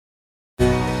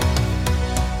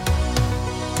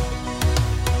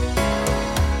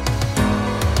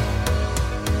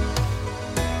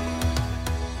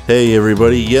Hey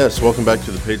everybody, yes, welcome back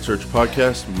to the Paid Search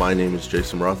Podcast. My name is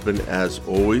Jason Rothman. As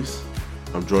always,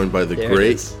 I'm joined by the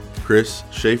great Chris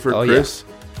Schaefer. Chris,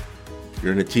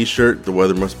 you're in a t-shirt. The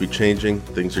weather must be changing.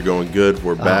 Things are going good.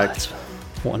 We're back.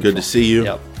 Good to see you.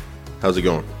 Yep. How's it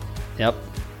going? Yep.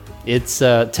 It's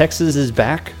Texas is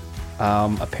back.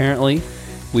 Apparently,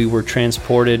 we were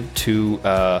transported to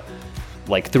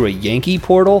through a Yankee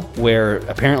portal where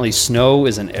apparently snow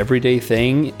is an everyday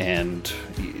thing, and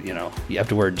you have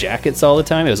to wear jackets all the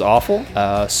time. It was awful.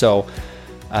 So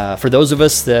for those of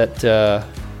us that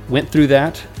went through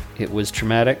that, it was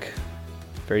traumatic,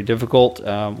 very difficult.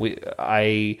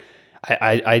 I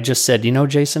just said,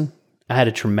 Jason, I had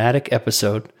a traumatic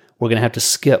episode. We're going to have to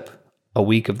skip a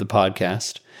week of the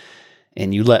podcast,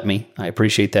 and you let me. I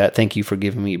appreciate that. Thank you for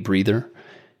giving me a breather.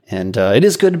 And it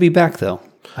is good to be back, though.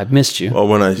 I've missed you. Well,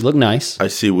 when you look nice. I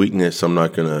see weakness, I'm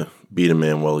not going to beat a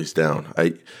man while he's down.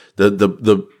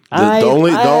 The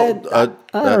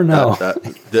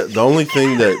only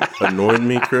thing that annoyed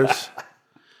me, Chris,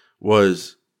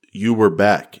 was you were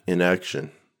back in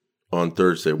action on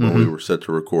Thursday when we were set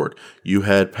to record. You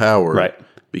had power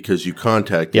because you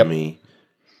contacted me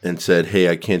and said, "Hey,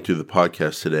 I can't do the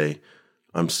podcast today.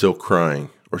 I'm still crying,"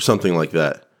 or something like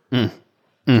that. And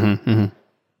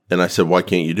I said, "Why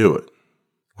can't you do it?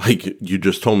 Like, you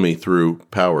just told me through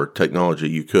power technology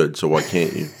you could, so why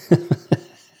can't you?"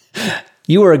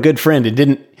 You were a good friend and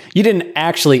you didn't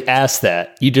actually ask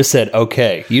that. You just said,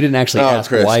 okay. You didn't actually ask,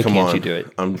 Chris, why can't you do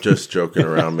it? I'm just joking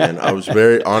around, man. I was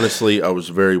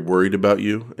very worried about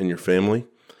you and your family.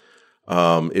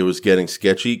 It was getting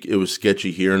sketchy. It was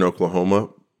sketchy here in Oklahoma.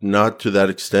 Not to that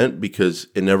extent, because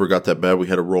it never got that bad. We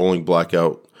had a rolling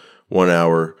blackout 1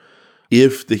 hour.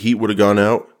 If the heat would have gone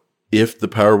out, if the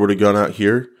power would have gone out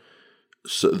here,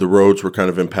 so the roads were kind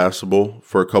of impassable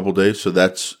for a couple days. So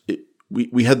that's it.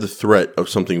 We had the threat of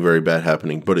something very bad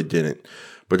happening, but it didn't.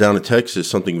 But down in Texas,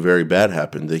 something very bad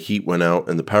happened. The heat went out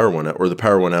and the power went out, or the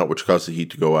power went out, which caused the heat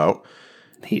to go out.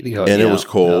 It was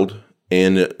cold,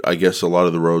 and I guess a lot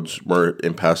of the roads were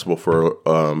impassable for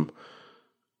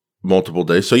multiple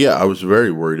days. So yeah, I was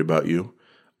very worried about you.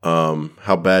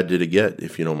 How bad did it get,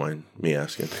 if you don't mind me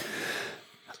asking?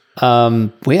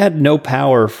 We had no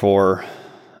power for,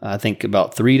 I think,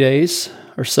 about 3 days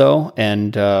or so,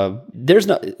 and there's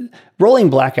no rolling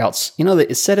blackouts.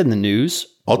 It's said in the news.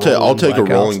 I'll take a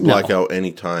rolling blackout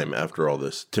anytime after all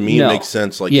this. To me, it makes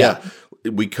sense.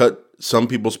 We cut some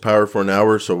people's power for an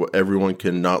hour so everyone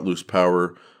can not lose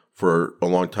power for a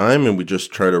long time, and we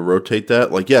just try to rotate that.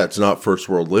 It's not first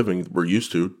world living. We're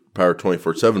used to power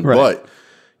 24/7, but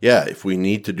yeah, if we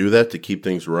need to do that to keep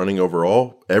things running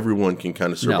overall, everyone can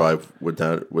kind of survive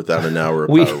without an hour of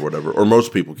power or whatever, or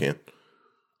most people can.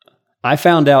 I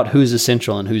found out who's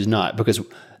essential and who's not, because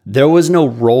there was no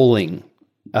rolling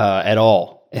at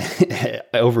all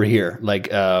over here.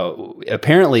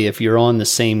 Apparently, if you're on the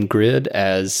same grid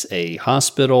as a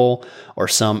hospital or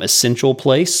some essential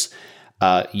place,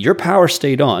 your power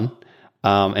stayed on.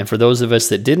 And for those of us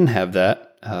that didn't have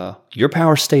that, your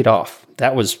power stayed off.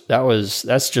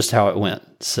 That's just how it went.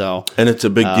 So, and it's a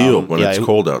big deal when it's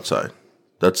cold outside.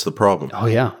 That's the problem. Oh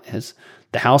yeah,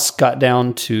 the house got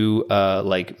down to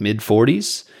mid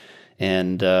 40s,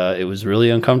 and it was really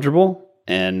uncomfortable.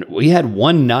 And we had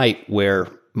one night where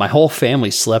my whole family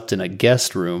slept in a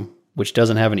guest room, which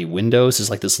doesn't have any windows. It's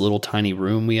like this little tiny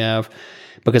room we have,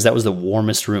 because that was the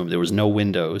warmest room. There was no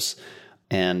windows,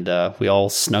 and we all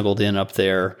snuggled in up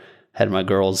there. Had my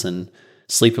girls in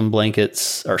sleeping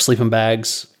blankets or sleeping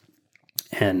bags,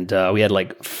 and we had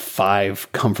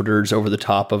 5 comforters over the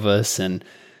top of us, and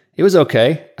it was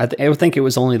okay. I would think it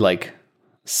was only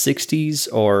 60s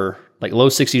or low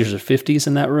 60s or 50s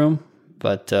in that room,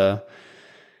 but the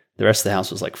rest of the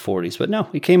house was 40s. But no,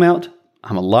 we came out.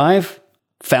 I'm alive.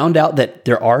 Found out that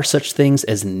there are such things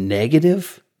as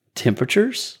negative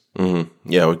temperatures.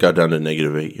 Mm-hmm. Yeah, we got down to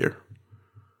 -8 here.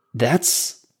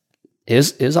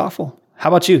 Is awful. How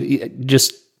about you?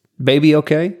 Just baby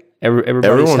okay?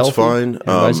 Everyone's healthy? Fine.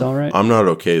 Everybody's all right? I'm not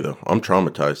okay, though. I'm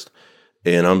traumatized,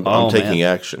 and I'm taking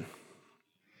action.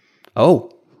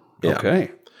 Oh,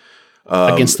 okay.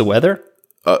 Against the weather?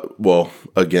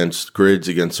 Against grids,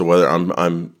 against the weather.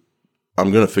 I'm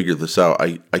going to figure this out.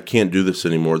 I can't do this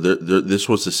anymore. This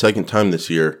was the second time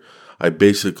this year I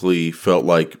basically felt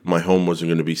like my home wasn't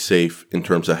going to be safe in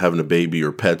terms of having a baby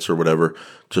or pets or whatever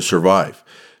to survive.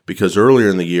 Because earlier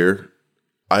in the year,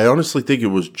 I honestly think it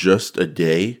was just a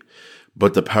day,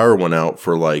 but the power went out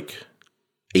for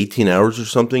 18 hours or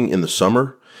something in the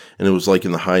summer, and it was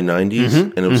in the high 90s,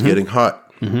 and it was getting hot.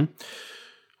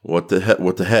 What the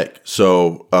heck?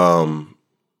 So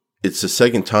it's the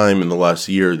second time in the last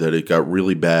year that it got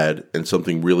really bad and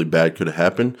something really bad could have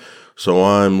happened. So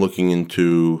I'm looking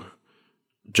into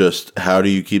just how do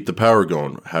you keep the power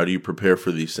going? How do you prepare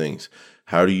for these things?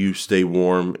 How do you stay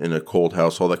warm in a cold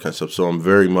house? All that kind of stuff. So I'm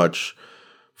very much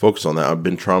focused on that. I've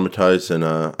been traumatized, and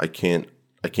I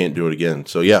can't do it again.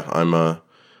 So yeah,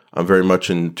 I'm very much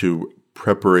into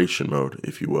preparation mode,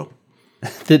 if you will.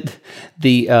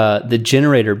 The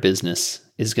generator business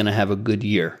is going to have a good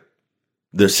year.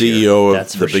 The CEO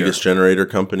of the biggest generator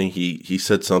company, he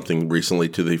said something recently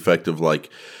to the effect of like,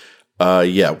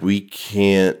 yeah, we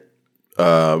can't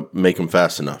make them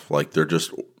fast enough. Like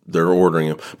they're ordering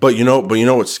them. But you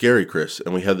know what's scary, Chris?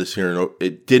 And we had this here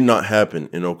it did not happen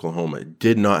in Oklahoma. It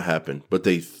did not happen. But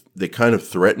they kind of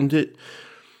threatened it.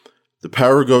 The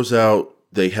power goes out.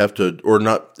 They have to, or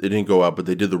not, it didn't go out, but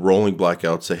they did the rolling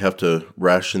blackouts. They have to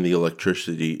ration the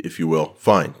electricity, if you will.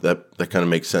 Fine. That kind of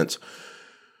makes sense.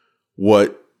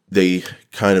 What they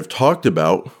kind of talked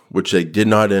about, which they did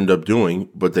not end up doing,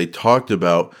 but they talked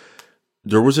about,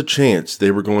 there was a chance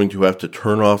they were going to have to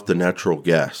turn off the natural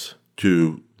gas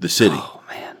to the city. Oh,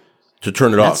 man. To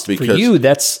turn it off. Because for you,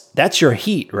 that's your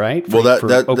heat, right? For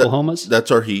Oklahoma's? That's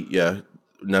our heat, yeah.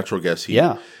 Natural gas heat.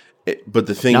 Yeah. But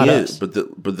the thing is, but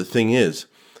the thing is,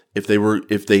 if they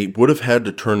would have had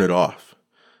to turn it off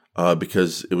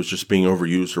because it was just being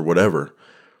overused or whatever,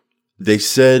 they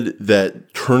said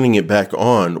that turning it back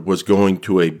on was going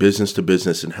to a business to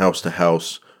business and house to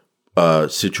house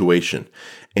situation,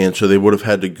 and so they would have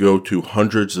had to go to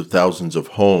hundreds of thousands of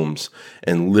homes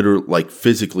and literally, like,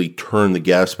 physically turn the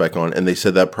gas back on. And they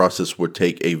said that process would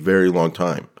take a very long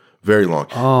time, very long.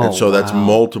 Oh, and so that's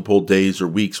multiple days or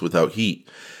weeks without heat.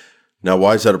 Now,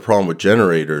 why is that a problem with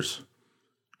generators?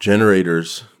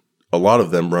 Generators, a lot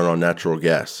of them run on natural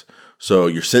gas. So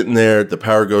you're sitting there, the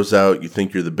power goes out, you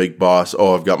think you're the big boss.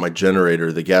 Oh, I've got my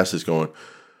generator, the gas is going.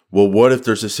 Well, what if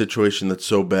there's a situation that's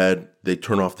so bad they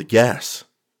turn off the gas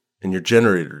and your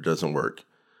generator doesn't work?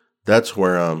 That's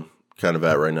where I'm kind of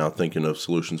at right now, thinking of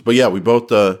solutions. But yeah, we both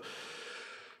got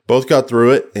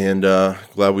through it, and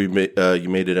glad you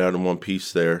made it out in one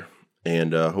piece there.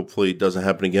 And hopefully it doesn't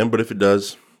happen again. But if it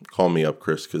does, call me up,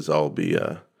 Chris, because I'll be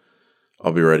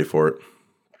ready for it.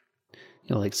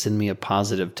 You'll like send me a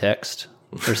positive text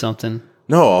or something.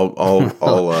 No, I'll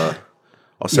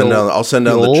send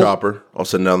down the chopper. I'll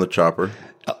send down the chopper.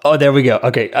 Oh, there we go.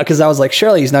 Okay, because I was like,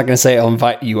 surely he's not going to say I'll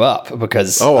invite you up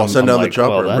because. Oh, I'll send down the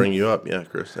chopper and bring you up. Yeah,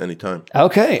 Chris, anytime.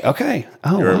 Okay. Oh,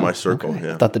 you're in my circle. Okay.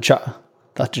 Yeah. I thought the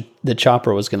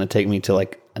chopper was going to take me to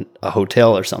like a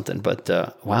hotel or something. But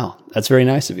wow, that's very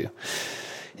nice of you.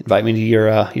 Invite me to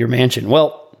your mansion.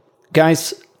 Well,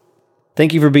 guys,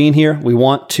 thank you for being here. We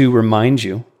want to remind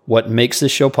you what makes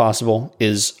this show possible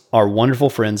is our wonderful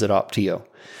friends at Optio.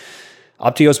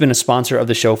 Optio has been a sponsor of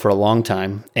the show for a long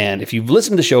time. And if you've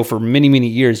listened to the show for many, many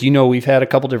years, you know we've had a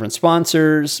couple different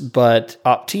sponsors, but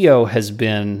Optio has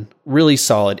been really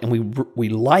solid, and we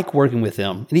like working with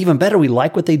them. And even better, we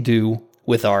like what they do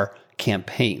with our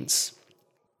campaigns.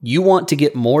 You want to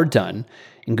get more done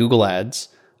in Google Ads,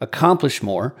 accomplish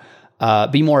more,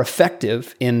 be more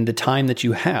effective in the time that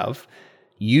you have.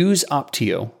 Use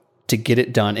Optio to get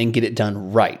it done and get it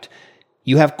done right.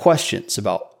 You have questions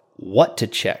about what to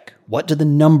check. What do the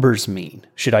numbers mean?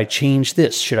 Should I change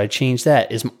this? Should I change that?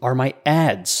 Are my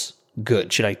ads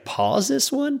good? Should I pause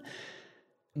this one?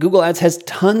 Google Ads has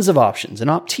tons of options, and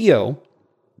Optio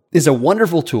is a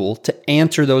wonderful tool to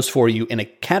answer those for you in a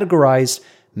categorized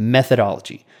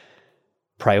methodology.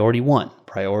 Priority 1,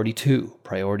 Priority 2,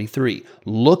 Priority 3.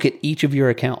 Look at each of your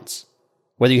accounts.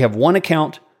 Whether you have one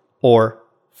account or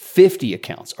 50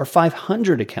 accounts or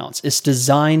 500 accounts, it's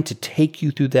designed to take you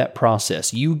through that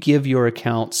process. You give your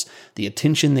accounts the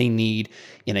attention they need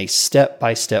in a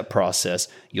step-by-step process.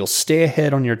 You'll stay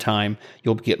ahead on your time.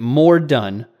 You'll get more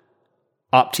done.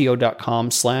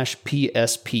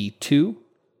 Optio.com/PSP2.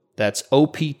 That's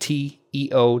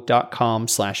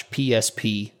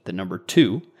OPTEO.com/PSP, the number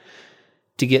 2,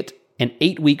 to get an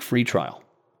 8-week free trial.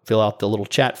 Fill out the little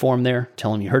chat form there.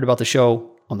 Tell them you heard about the show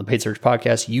on the Paid Search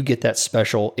Podcast. You get that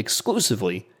special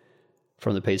exclusively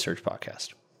from the Paid Search Podcast.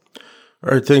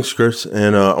 All right, thanks, Chris.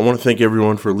 And I want to thank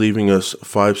everyone for leaving us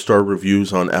 5-star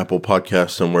reviews on Apple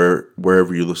Podcasts and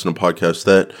wherever you listen to podcasts.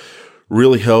 That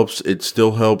really helps. It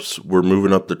still helps. We're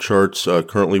moving up the charts.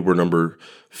 Currently, we're number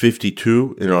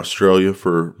 52 in Australia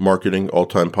for marketing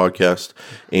all-time podcast.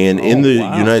 And in the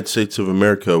United States of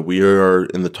America, we are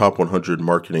in the top 100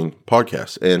 marketing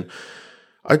podcasts. And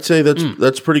I'd say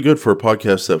that's pretty good for a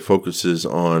podcast that focuses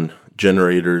on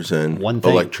generators and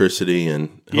electricity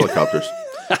and helicopters.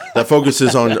 that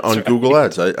focuses on right. Google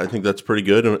Ads. I think that's pretty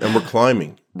good, and we're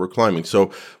climbing. We're climbing.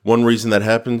 So one reason that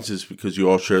happens is because you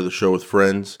all share the show with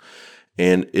friends,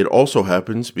 and it also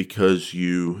happens because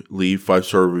you leave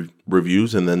 5-star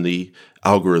reviews, and then the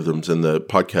algorithms and the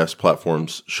podcast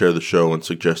platforms share the show and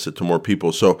suggest it to more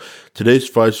people. So today's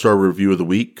 5-star review of the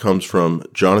week comes from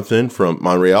Jonathan from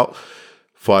Montreal.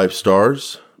 5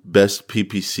 stars, best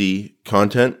PPC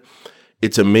content.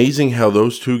 It's amazing how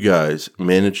those two guys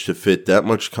managed to fit that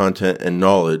much content and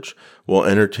knowledge while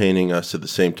entertaining us at the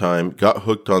same time. Got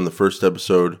hooked on the first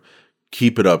episode.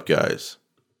 Keep it up, guys.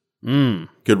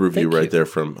 Good review right there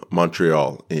from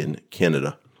Montreal in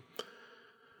Canada.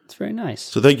 It's very nice.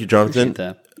 So thank you, Jonathan.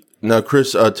 Appreciate that. Now,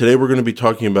 Chris, today we're going to be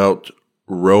talking about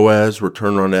ROAS,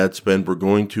 return on ad spend. We're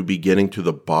going to be getting to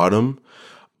the bottom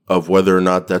of whether or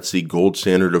not that's the gold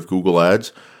standard of Google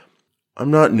Ads.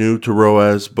 I'm not new to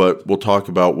ROAS, but we'll talk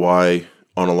about why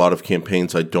on a lot of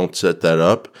campaigns I don't set that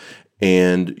up.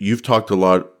 And you've talked a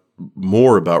lot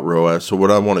more about ROAS. So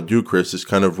what I want to do, Chris, is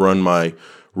kind of run my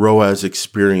ROAS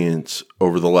experience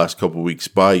over the last couple of weeks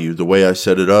by you, the way I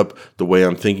set it up, the way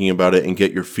I'm thinking about it, and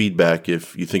get your feedback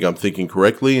if you think I'm thinking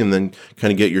correctly, and then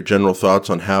kind of get your general thoughts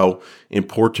on how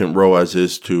important ROAS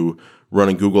is to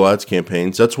running Google Ads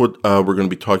campaigns. That's what we're going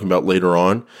to be talking about later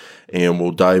on, and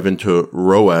we'll dive into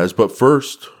ROAS. But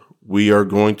first, we are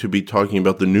going to be talking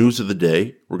about the news of the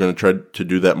day. We're going to try to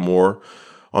do that more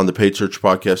on the Paid Search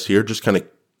Podcast here, just kind of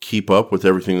keep up with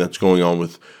everything that's going on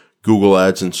with Google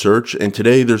Ads and search. And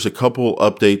today, there's a couple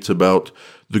updates about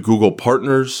the Google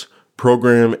Partners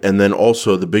program, and then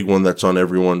also the big one that's on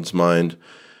everyone's mind,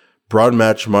 broad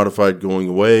match modified going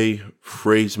away,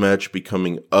 phrase match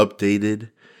becoming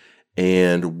updated,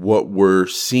 and what we're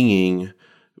seeing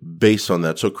based on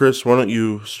that. So, Chris, why don't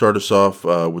you start us off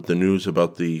with the news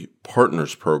about the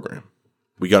Partners program?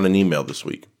 We got an email this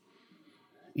week.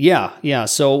 Yeah.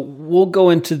 So we'll go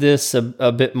into this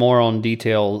a bit more on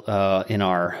detail in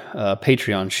our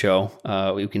Patreon show.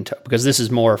 We can because this is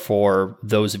more for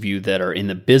those of you that are in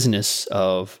the business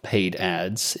of paid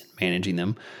ads and managing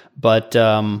them. But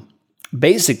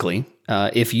basically,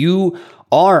 if you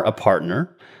are a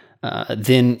partner,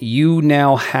 then you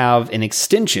now have an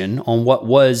extension on what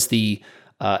was the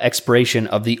expiration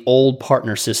of the old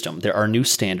partner system. There are new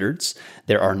standards,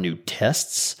 there are new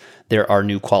tests, there are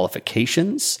new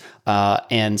qualifications,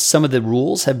 and some of the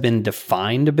rules have been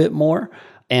defined a bit more.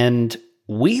 And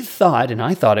we thought, and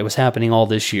I thought it was happening all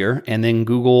this year, and then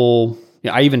Google,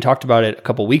 I even talked about it a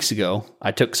couple weeks ago.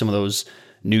 I took some of those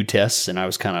new tests, and I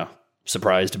was kind of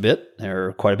surprised a bit.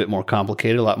 They're quite a bit more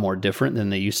complicated, a lot more different than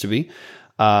they used to be.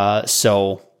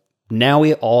 So now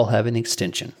we all have an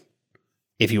extension.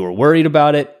 If you were worried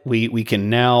about it, we can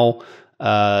now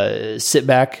sit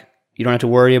back. You don't have to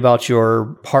worry about your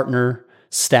partner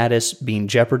status being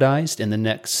jeopardized in the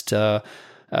next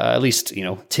at least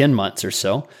 10 months or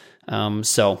so.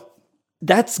 So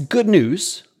that's good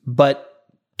news, but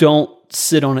don't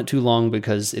sit on it too long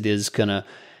because it is going to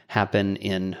happen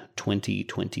in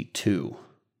 2022,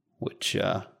 which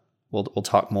we'll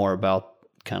talk more about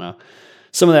kind of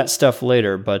some of that stuff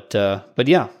later, but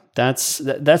yeah, that's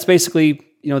basically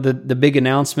the big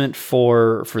announcement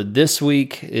for this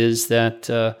week is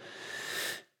that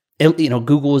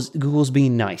Google's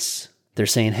being nice. They're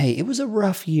saying, hey, it was a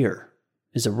rough year.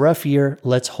 It's a rough year.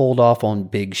 Let's hold off on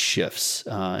big shifts,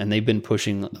 and they've been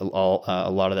pushing a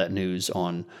lot of that news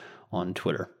on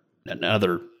Twitter and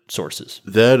other sources.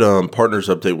 That partners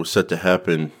update was set to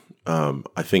happen,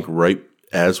 I think, right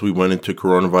as we went into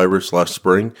coronavirus last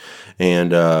spring,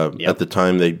 and at the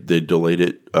time they delayed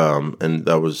it, and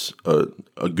that was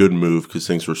a good move because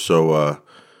things were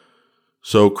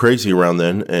so crazy around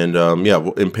then. And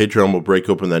in Patreon we'll break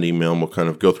open that email and we'll kind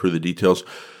of go through the details.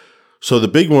 So the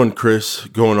big one, Chris,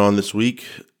 going on this week,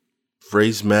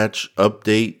 phrase match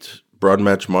update, broad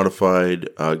match modified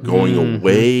going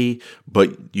away,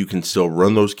 but you can still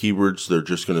run those keywords. They're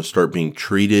just going to start being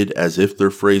treated as if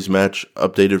they're phrase match,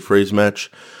 updated phrase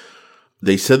match.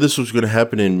 They said this was going to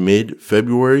happen in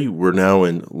mid-February. We're now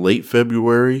in late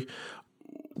February.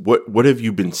 What have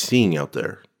you been seeing out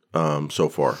there so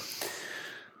far?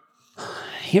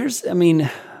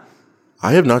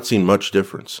 I have not seen much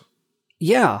difference.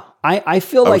 Yeah, I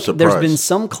feel like there's been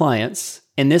some clients.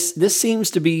 And this seems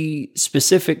to be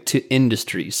specific to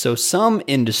industries. So some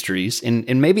industries,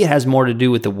 and maybe it has more to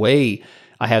do with the way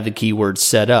I have the keywords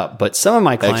set up, but some of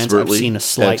my clients I've seen a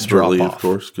slight drop off. Of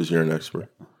course, because you're an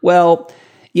expert. Well,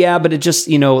 yeah, but it just,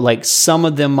 like some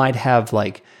of them might have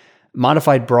like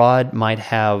modified broad might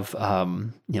have,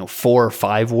 4 or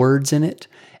 5 words in it.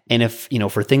 And if,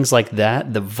 for things like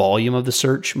that, the volume of the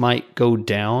search might go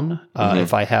down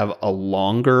if I have a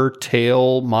longer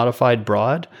tail modified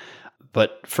broad.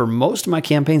 But for most of my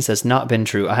campaigns, that's not been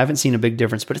true. I haven't seen a big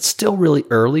difference, but it's still really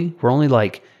early. We're only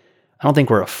I don't think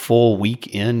we're a full week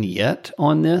in yet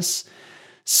on this.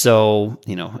 So,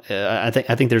 I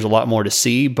think there's a lot more to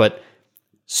see, but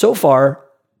so far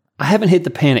I haven't hit the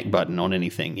panic button on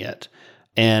anything yet.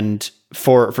 And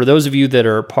for those of you that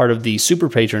are part of the super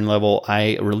patron level,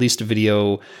 I released a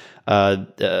video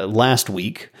last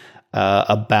week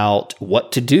about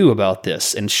what to do about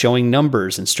this and showing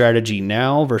numbers and strategy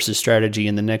now versus strategy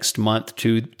in the next month,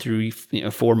 2, 3,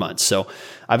 4 months. So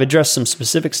I've addressed some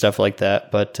specific stuff like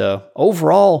that, but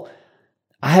overall,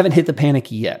 I haven't hit the panic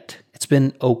yet. It's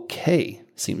been okay,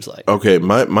 seems like. Okay,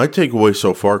 my takeaway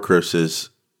so far, Chris, is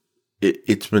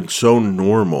it's been so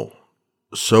normal,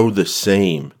 so the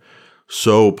same,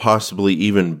 so possibly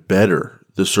even better,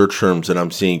 the search terms that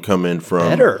I'm seeing come in from...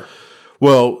 Better?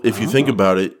 Well, if you think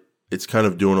about it, it's kind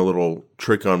of doing a little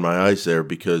trick on my eyes there,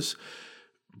 because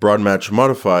broad match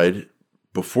modified,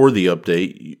 before the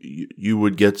update, you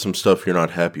would get some stuff you're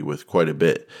not happy with quite a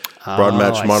bit. Broad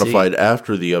match modified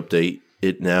after the update,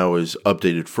 it now is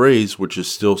updated phrase, which is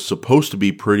still supposed to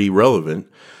be pretty relevant.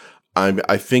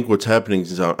 I think what's happening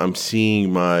is I'm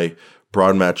seeing my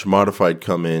broad match modified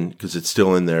come in, because it's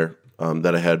still in there,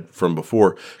 that I had from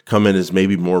before, come in as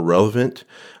maybe more relevant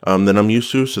than I'm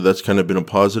used to. So that's kind of been a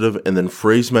positive. And then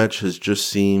phrase match has just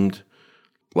seemed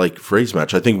like phrase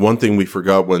match. I think one thing we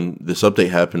forgot when this update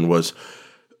happened was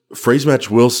phrase match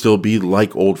will still be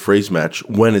like old phrase match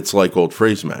when it's like old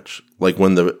phrase match. Like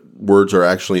when the words are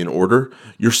actually in order,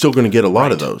 you're still going to get a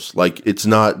lot of those. Like it's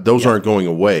not, those aren't going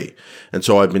away. And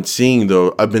so I've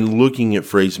been looking at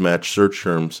phrase match search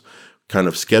terms kind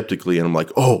of skeptically, and I'm like,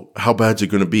 oh, how bad's it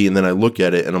going to be? And then I look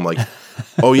at it and I'm like,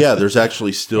 oh yeah, there's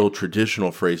actually still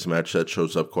traditional phrase match that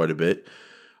shows up quite a bit.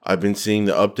 I've been seeing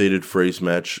the updated phrase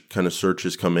match kind of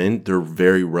searches come in. They're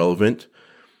very relevant.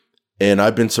 And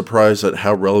I've been surprised at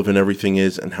how relevant everything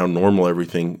is and how normal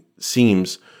everything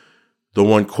seems. The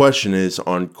one question is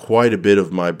on quite a bit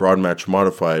of my broad match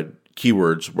modified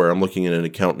keywords, where I'm looking at an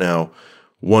account now,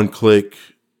 one click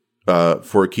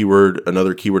for a keyword,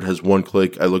 another keyword has one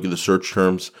click. I look at the search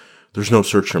terms. There's no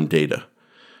search term data.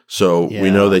 So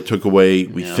we know they took away,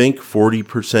 we think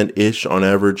 40%-ish on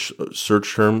average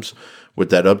search terms with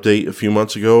that update a few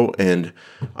months ago. And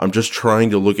I'm just trying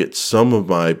to look at some of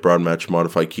my broad match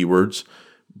modified keywords,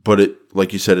 but it,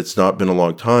 like you said, it's not been a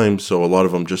long time. So a lot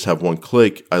of them just have one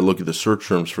click. I look at the search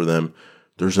terms for them.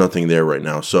 There's nothing there right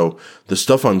now. So the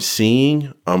stuff I'm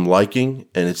seeing, I'm liking,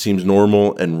 and it seems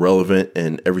normal and relevant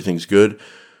and everything's good.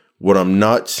 What I'm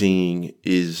not seeing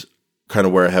is kind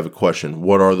of where I have a question.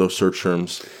 What are those search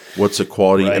terms? What's the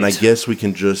quality? Right. And I guess we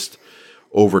can just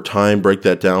over time break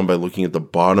that down by looking at the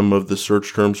bottom of the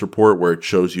search terms report, where it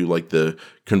shows you like the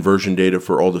conversion data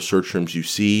for all the search terms you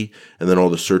see, and then all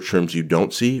the search terms you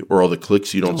don't see, or all the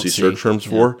clicks you don't see search terms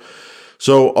for.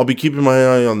 So I'll be keeping my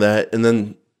eye on that. And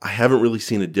then I haven't really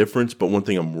seen a difference, but one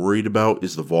thing I'm worried about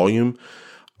is the volume.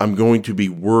 I'm going to be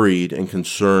worried and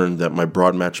concerned that my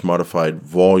broad match modified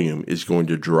volume is going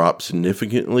to drop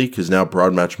significantly, because now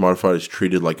broad match modified is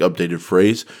treated like updated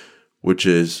phrase, which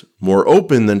is more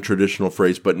open than traditional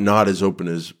phrase, but not as open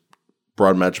as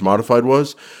broad match modified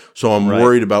was. So I'm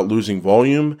worried about losing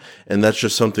volume, and that's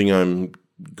just something I'm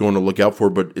going to look out for,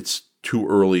 but it's too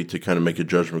early to kind of make a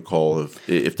judgment call of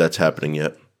if that's happening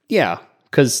yet. Yeah,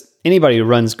 because anybody who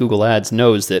runs Google Ads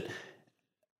knows that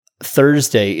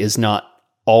Thursday is not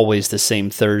always the same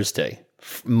Thursday.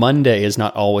 Monday is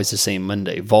not always the same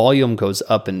Monday. Volume goes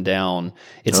up and down.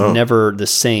 It's never the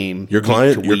same. Your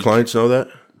clients know that?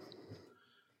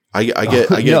 I get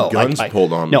guns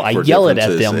pulled on me. No, I yell it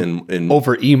at them in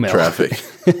over email traffic.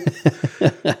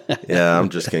 Yeah, I'm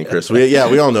just kidding, Chris. We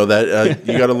all know that.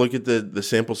 You got to look at the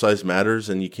sample size matters,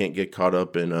 and you can't get caught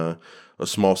up in a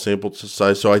small sample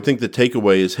size. So I think the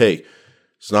takeaway is, hey,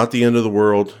 it's not the end of the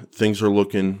world. Things are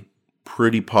looking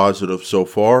pretty positive so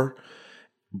far,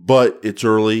 but it's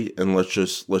early, and let's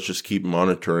just keep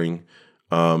monitoring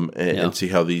and see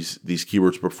how these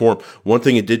keywords perform. One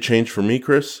thing it did change for me,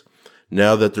 Chris,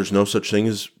 now that there's no such thing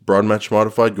as broad match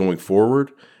modified going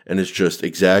forward, and it's just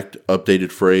exact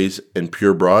updated phrase and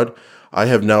pure broad, I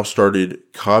have now started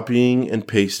copying and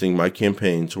pasting my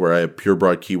campaigns where I have pure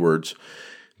broad keywords.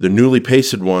 The newly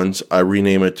pasted ones, I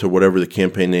rename it to whatever the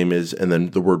campaign name is, and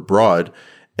then the word broad,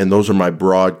 and those are my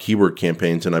broad keyword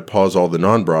campaigns, and I pause all the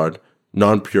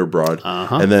non-pure broad.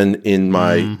 And then in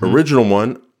my original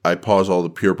one, I pause all the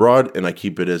pure broad, and I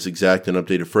keep it as exact and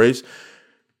updated phrase.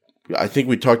 I think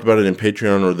we talked about it in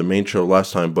Patreon or the main show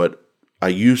last time, but I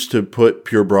used to put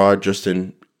Pure Broad just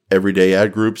in everyday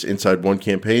ad groups inside one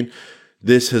campaign.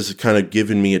 This has kind of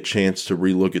given me a chance to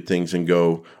relook at things and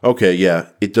go, okay, yeah,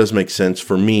 it does make sense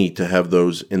for me to have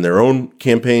those in their own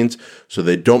campaigns so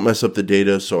they don't mess up the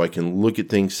data, so I can look at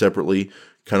things separately,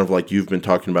 kind of like you've been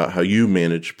talking about how you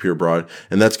manage Pure Broad.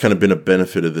 And that's kind of been a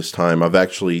benefit of this time. I've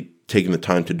actually taken the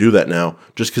time to do that now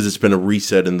just because it's been a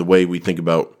reset in the way we think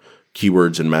about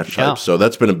keywords and match types. So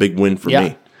that's been a big win for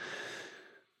me.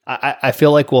 I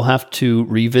feel like we'll have to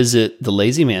revisit the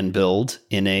Lazy Man build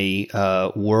in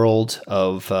a world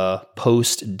of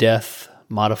post-death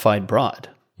modified broad,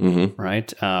 right?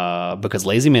 Because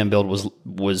Lazy Man build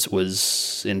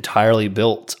was entirely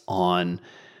built on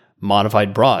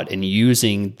modified broad and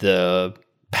using the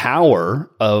power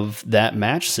of that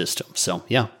match system. So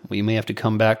yeah, we may have to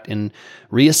come back and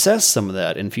reassess some of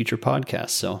that in future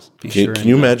podcasts. So can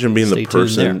you imagine being the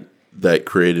person that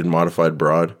created modified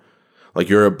broad? Like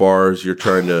you're at bars, you're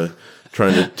trying to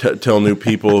tell new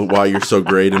people why you're so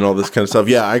great and all this kind of stuff.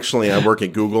 Yeah, actually, I work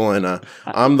at Google, and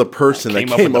I'm the person that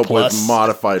came up with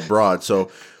modified broad. So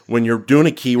when you're doing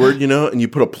a keyword, and you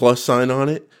put a plus sign on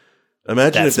it,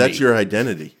 imagine if that's your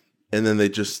identity, and then they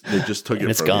just took it. And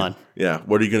it's from gone. You. Yeah,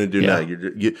 what are you going to do now?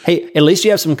 Hey, at least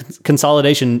you have some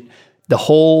consolidation. The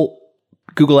whole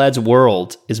Google Ads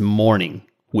world is mourning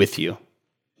with you.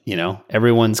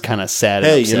 Everyone's kind of sad.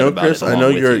 Hey, and upset Chris, about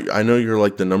it I know you're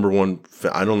like the number one.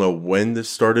 I don't know when this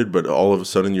started, but all of a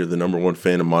sudden you're the number one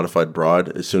fan of modified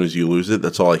broad. As soon as you lose it,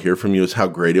 that's all I hear from you is how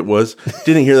great it was.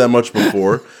 Didn't hear that much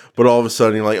before, but all of a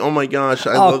sudden you're like, oh my gosh,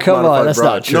 I love come modified on, that's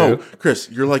broad. not true. No, Chris,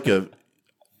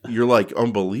 you're like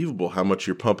unbelievable how much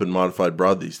you're pumping modified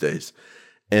broad these days.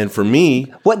 And for me,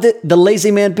 what the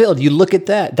Lazy Man build? You look at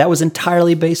that. That was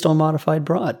entirely based on modified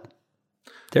broad.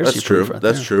 That's true.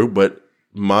 That's true, but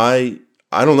I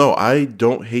don't know. I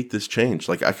don't hate this change.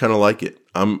 Like I kind of like it.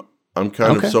 I'm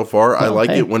kind of so far. I like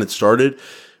it. When it started,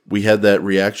 we had that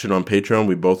reaction on Patreon.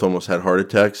 We both almost had heart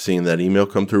attacks seeing that email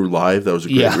come through live. That was a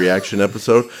great reaction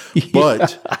episode.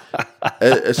 But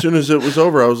as soon as it was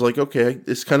over, I was like, okay,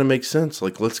 this kind of makes sense.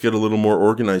 Like let's get a little more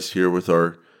organized here with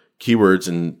our keywords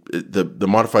and the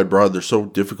modified broad. They're so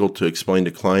difficult to explain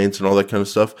to clients and all that kind of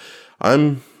stuff.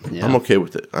 I'm okay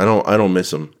with it. I don't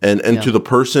miss them. And to the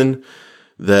person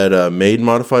that made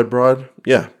modified broad,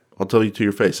 yeah, I'll tell you to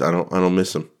your face, I don't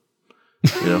miss them.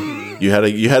 You had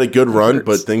a good run,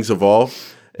 but things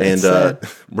evolve, and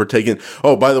we're taking.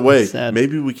 Oh, by the way,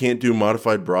 maybe we can't do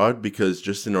modified broad because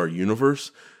just in our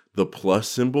universe, the plus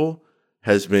symbol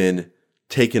has been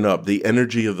taken up. The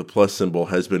energy of the plus symbol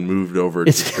has been moved over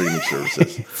to streaming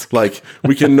services. Like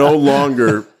we can no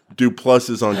longer do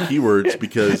pluses on keywords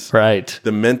because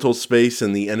the mental space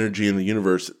and the energy in the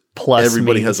universe. Plus,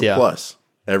 everybody has a plus.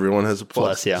 Everyone has a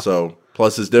plus. So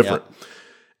plus is different.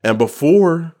 And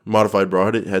before modified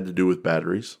broad, it had to do with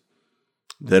batteries.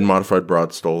 Then modified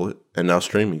broad stole it, and now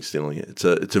streaming's stealing it.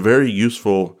 It's a very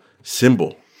useful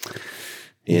symbol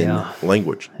in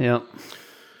language. Yeah.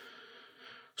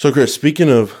 So, Chris, speaking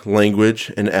of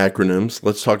language and acronyms,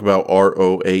 let's talk about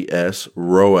ROAS,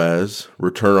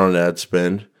 return on ad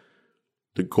spend.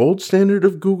 The gold standard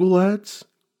of Google Ads?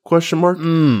 Question mark.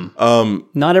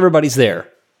 Not everybody's there.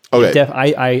 Okay.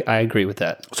 I agree with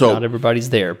that. So not everybody's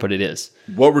there, but it is.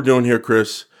 What we're doing here,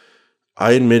 Chris,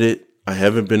 I admit it. I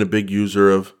haven't been a big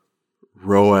user of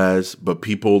ROAS, but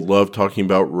people love talking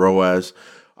about ROAS.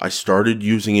 I started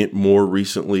using it more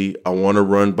recently. I want to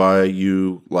run by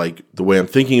you like the way I'm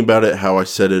thinking about it, how I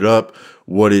set it up,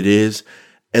 what it is.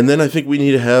 And then I think we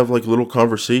need to have like a little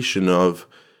conversation of,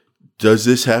 does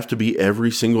this have to be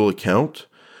every single account?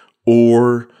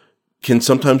 Or can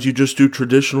sometimes you just do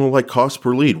traditional like cost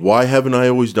per lead? Why haven't I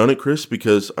always done it, Chris?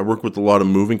 Because I work with a lot of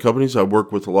moving companies. I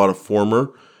work with a lot of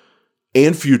former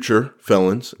and future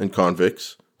felons and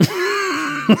convicts.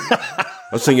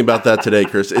 I was thinking about that today,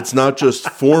 Chris. It's not just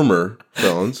former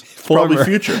felons, probably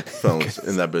future felons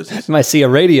in that business. You might see a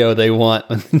radio they want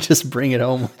and just bring it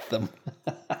home with them.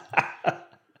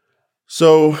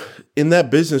 So in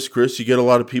that business, Chris, you get a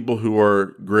lot of people who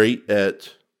are great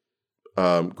at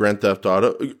Grand Theft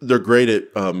Auto. They're great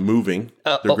at moving.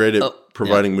 They're great at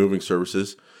providing moving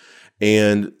services.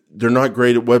 And they're not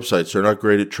great at websites. They're not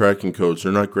great at tracking codes.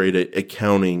 They're not great at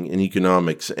accounting and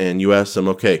economics. And you ask them,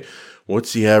 okay,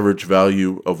 what's the average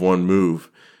value of one move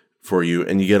for you?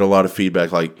 And you get a lot of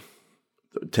feedback, like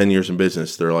 10 years in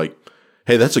business. They're like,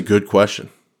 hey, that's a good question.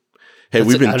 Hey,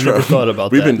 we've been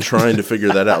trying to figure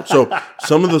that out. So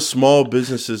some of the small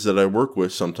businesses that I work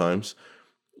with sometimes,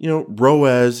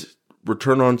 ROAS,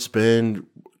 return on spend,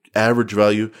 average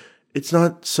value, it's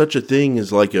not such a thing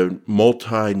as like a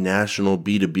multinational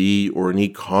B2B or an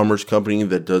e-commerce company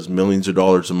that does millions of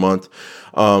dollars a month.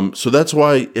 So that's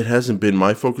why it hasn't been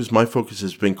my focus. My focus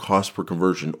has been cost per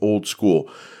conversion, old school.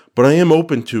 But I am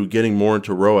open to getting more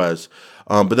into ROAS.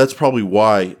 But that's probably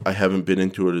why I haven't been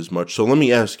into it as much. So let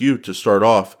me ask you to start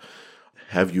off,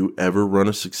 have you ever run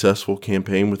a successful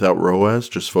campaign without ROAS,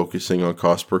 just focusing on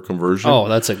cost per conversion? Oh,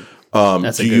 that's a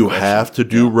do you have to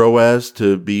do ROAS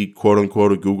to be quote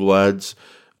unquote a Google Ads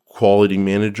quality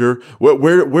manager?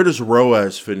 Where does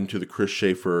ROAS fit into the Chris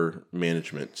Schaefer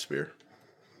management sphere?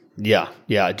 Yeah.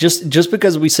 Just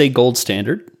because we say gold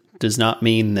standard does not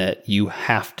mean that you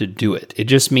have to do it. It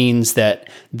just means that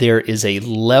there is a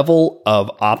level of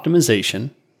optimization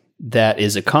that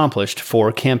is accomplished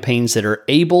for campaigns that are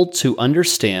able to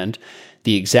understand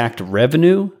the exact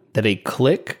revenue that a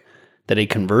click, that a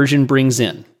conversion brings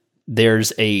in.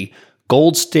 There's a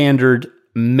gold standard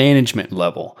management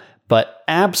level, but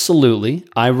absolutely,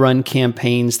 I run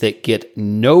campaigns that get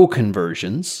no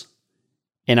conversions,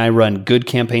 and I run good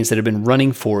campaigns that have been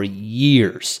running for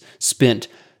years, spent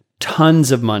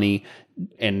tons of money,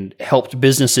 and helped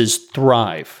businesses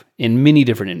thrive in many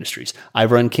different industries.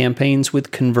 I've run campaigns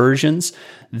with conversions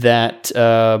that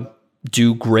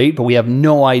do great, but we have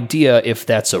no idea if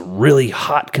that's a really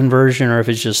hot conversion or if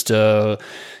it's just a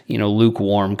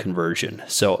lukewarm conversion.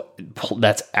 So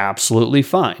that's absolutely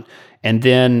fine. And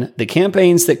then the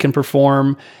campaigns that can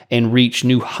perform and reach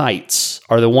new heights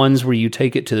are the ones where you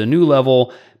take it to the new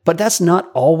level, but that's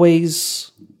not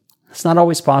always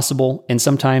possible. And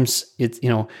sometimes it's,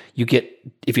 you get,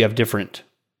 if you have different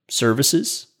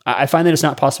services, I find that it's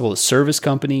not possible with service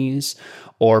companies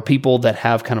or people that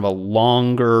have kind of a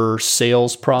longer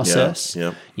sales process.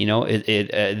 Yeah.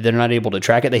 They're not able to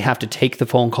track it. They have to take the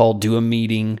phone call, do a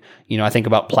meeting. I think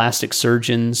about plastic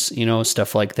surgeons,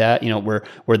 stuff like that,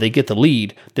 where they get the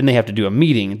lead, then they have to do a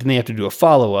meeting, then they have to do a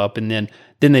follow-up, and then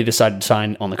they decide to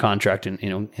sign on the contract and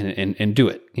do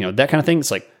it. That kind of thing.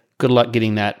 It's like, good luck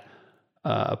getting that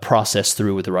process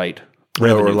through with the right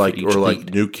or like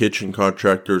new kitchen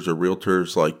contractors or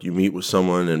realtors. Like you meet with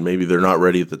someone and maybe they're not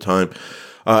ready at the time.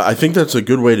 I think that's a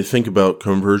good way to think about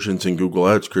conversions in Google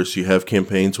Ads, Chris. You have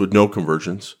campaigns with no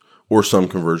conversions or some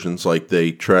conversions, like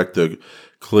they track the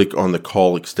click on the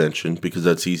call extension because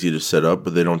that's easy to set up,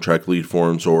 but they don't track lead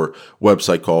forms or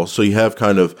website calls. So you have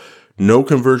kind of no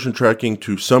conversion tracking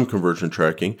to some conversion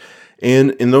tracking.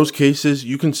 And in those cases,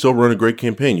 you can still run a great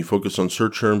campaign. You focus on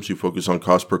search terms, you focus on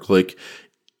cost per click,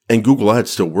 and Google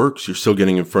Ads still works. You're still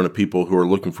getting in front of people who are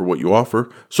looking for what you offer,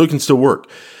 so it can still work.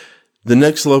 The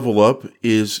next level up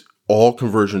is all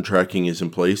conversion tracking is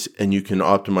in place, and you can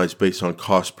optimize based on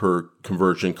cost per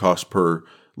conversion, cost per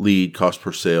lead, cost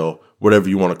per sale, whatever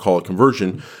you want to call a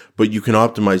conversion, but you can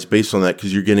optimize based on that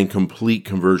because you're getting complete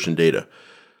conversion data.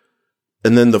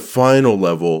 And then the final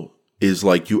level is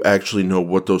like you actually know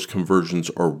what those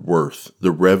conversions are worth, the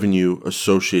revenue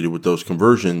associated with those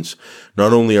conversions.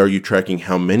 Not only are you tracking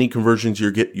how many conversions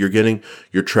you're getting,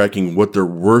 you're tracking what they're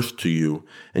worth to you,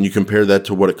 and you compare that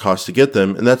to what it costs to get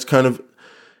them. And that's kind of,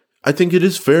 I think it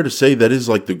is fair to say that is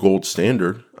like the gold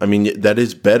standard. I mean, that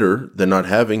is better than not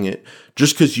having it.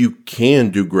 Just because you can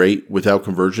do great without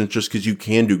conversions, just because you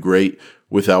can do great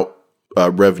without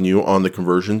revenue on the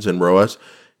conversions and ROAS,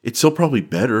 it's still probably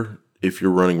better if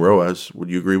you're running ROAS. Would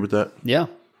you agree with that? Yeah.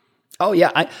 Oh,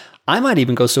 yeah. I might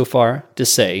even go so far to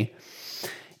say,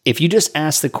 if you just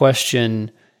ask the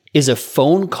question, is a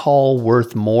phone call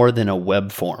worth more than a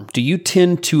web form? Do you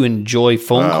tend to enjoy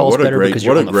phone calls better because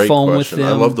you're on the phone with them?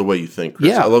 I love the way you think,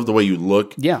 Chris. Yeah. I love the way you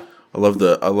look. Yeah. I love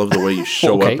the way you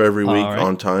show up every week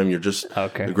on time. You're just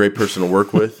a great person to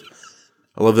work with.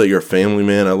 I love that you're a family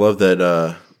man. I love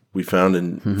that we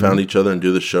found each other and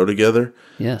do the show together.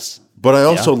 Yes. But I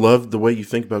also love the way you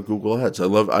think about Google Ads.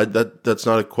 That's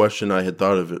not a question I had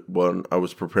thought of it when I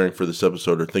was preparing for this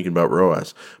episode or thinking about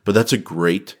ROAS. But that's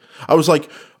I was like,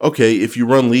 okay, if you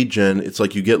run lead gen, it's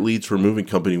like you get leads for a moving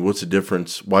company. What's the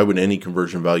difference? Why would any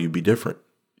conversion value be different?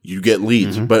 You get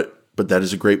leads, but that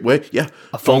is a great way. Yeah.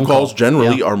 Phone calls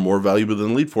generally are more valuable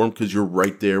than lead form because you're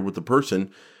right there with the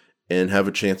person and have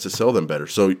a chance to sell them better.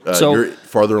 So you're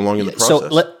farther along in the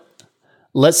process. So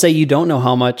let's say you don't know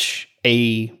how much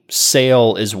a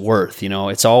sale is worth.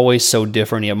 It's always so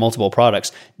different. You have multiple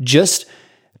products. Just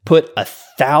put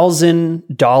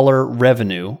 $1,000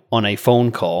 revenue on a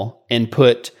phone call and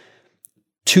put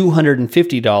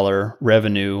 $250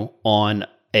 revenue on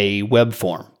a web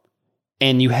form.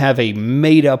 And you have a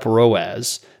made up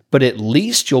ROAS, but at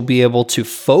least you'll be able to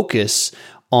focus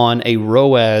on a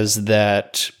ROAS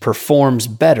that performs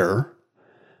better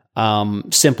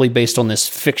simply based on this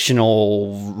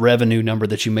fictional revenue number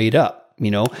that you made up.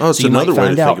 Oh, it's so you another might way to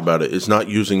find out. think about it. It's not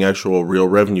using actual real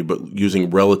revenue, but using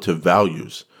relative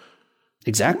values.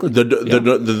 Exactly.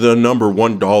 The number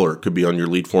 $1 could be on your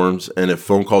lead forms, and if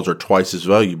phone calls are twice as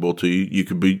valuable to you, you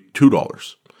could be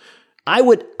 $2. I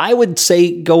would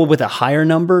say go with a higher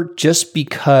number just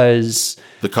because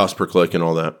The cost per click and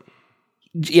all that.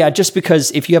 Yeah, just because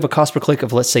if you have a cost per click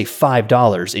of, let's say,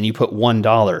 $5 and you put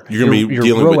 $1, You're going to be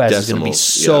dealing with ROAS is going to be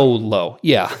decimals. so low.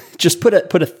 Yeah, just put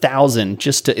 1,000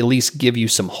 just to at least give you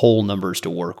some whole numbers to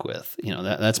work with.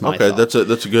 That's my thought. That's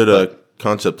a good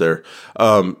concept there.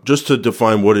 Just to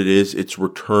define what it is, it's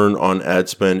return on ad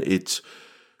spend. It's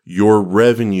your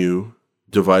revenue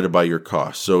divided by your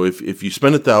cost. So if you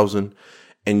spend $1,000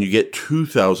 and you get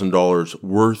 $2,000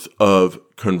 worth of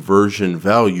conversion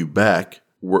value back,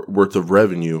 worth of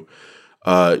revenue,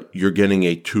 you're getting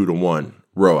a 2-to-1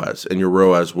 ROAS, and your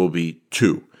ROAS will be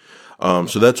 2.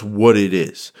 So that's what it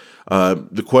is.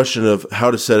 The question of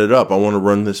how to set it up, I want to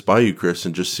run this by you, Chris,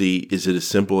 and just see, is it as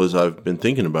simple as I've been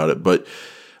thinking about it? But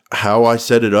how I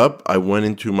set it up, I went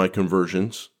into my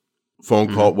conversions,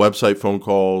 website phone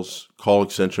calls, call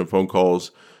extension phone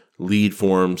calls, lead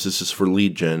forms. This is for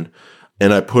lead gen.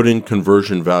 And I put in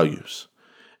conversion values.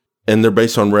 And they're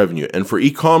based on revenue. And for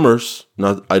e-commerce,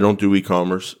 I don't do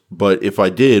e-commerce, but if I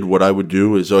did, what I would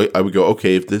do is I would go,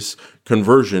 okay, if this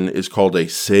conversion is called a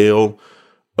sale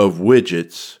of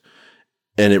widgets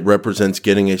and it represents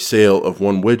getting a sale of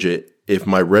one widget, if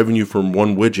my revenue from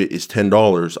one widget is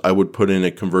 $10, I would put in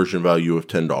a conversion value of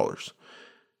 $10.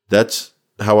 That's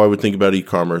how I would think about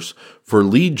e-commerce. For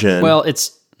lead gen, well,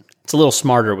 it's a little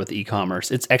smarter with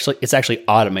e-commerce. It's actually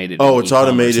automated. Oh, it's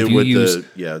automated with the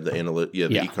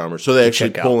e-commerce. So they actually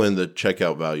pull in the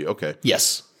checkout value. Okay.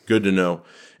 Yes. Good to know.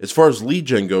 As far as lead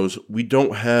gen goes, we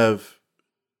don't have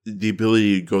the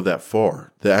ability to go that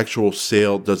far. The actual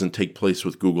sale doesn't take place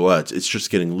with Google Ads. It's just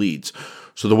getting leads.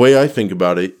 So the way I think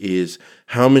about it is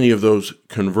how many of those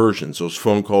conversions, those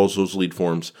phone calls, those lead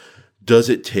forms, does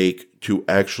it take to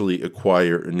actually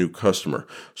acquire a new customer?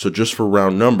 So just for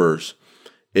round numbers,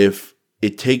 if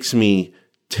it takes me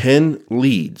 10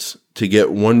 leads to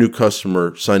get one new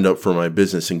customer signed up for my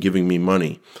business and giving me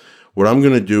money, what I'm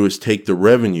going to do is take the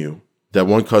revenue that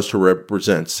one customer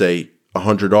represents, say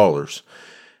 $100,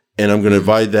 and I'm going to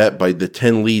divide that by the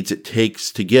 10 leads it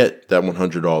takes to get that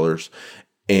 $100,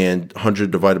 and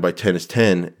 100 divided by 10 is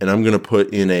 10, and I'm going to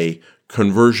put in a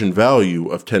conversion value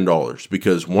of $10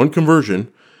 because one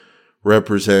conversion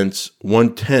represents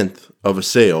 1/10 of a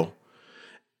sale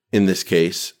in this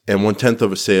case, and 1/10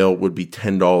 of a sale would be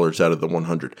 $10 out of the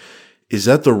 100. Is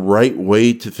that the right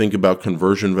way to think about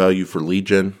conversion value for lead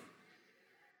gen?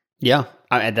 Yeah,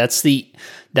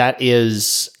 that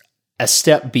is a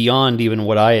step beyond even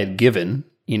what I had given.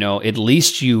 At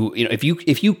least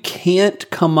if you can't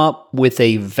come up with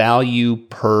a value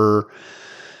per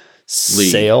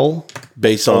sale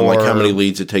based on like how many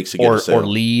leads it takes to get a sale or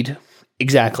lead.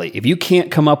 Exactly. If you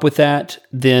can't come up with that,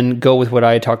 then go with what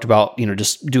I talked about,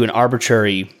 just do an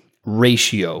arbitrary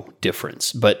ratio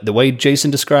difference. But the way Jason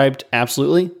described,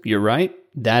 absolutely, you're right.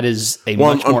 That is a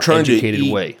much more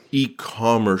educated way.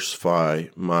 E-commerce-fy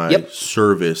my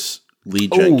service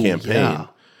lead gen campaign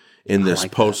in this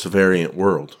post-variant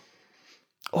world.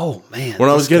 Oh, man. When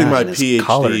I was getting my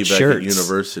PhD back at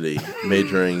university,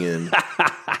 majoring in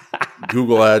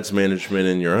Google Ads management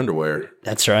in your underwear.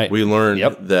 That's right. We learned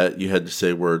that you had to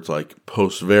say words like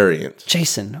post-variant.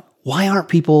 Jason, why aren't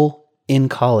people in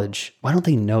college? Why don't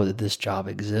they know that this job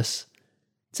exists?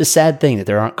 It's a sad thing that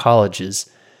there aren't colleges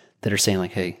that are saying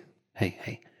like, hey,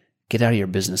 get out of your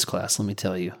business class. Let me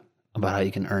tell you about how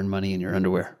you can earn money in your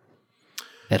underwear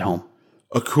at home.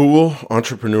 A cool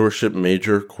entrepreneurship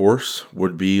major course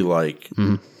would be like,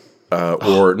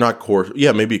 or not course,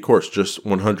 maybe a course, just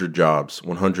 100 jobs,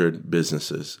 100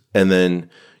 businesses. And then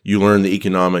you learn the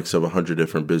economics of 100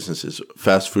 different businesses,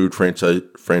 fast food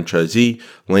franchisee,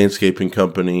 landscaping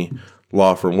company,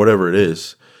 law firm, whatever it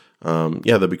is.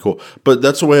 That'd be cool. But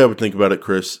that's the way I would think about it,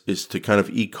 Chris, is to kind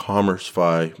of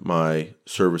e-commerce-fy my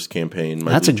service campaign,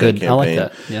 my that's a good campaign. I like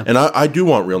that. Yeah. And I do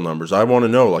want real numbers. I want to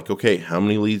know, like, okay, how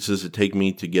many leads does it take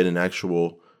me to get an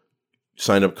actual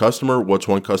sign-up customer? What's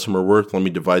one customer worth? Let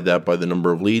me divide that by the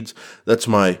number of leads. That's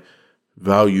my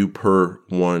value per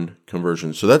one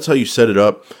conversion. So that's how you set it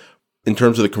up. In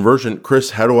terms of the conversion,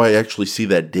 Chris, how do I actually see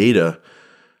that data?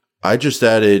 I just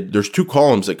added, there's 2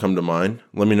 columns that come to mind.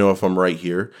 Let me know if I'm right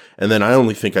here. And then I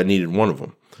only think I needed one of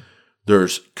them.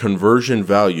 There's conversion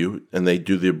value, and they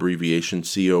do the abbreviation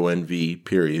CONV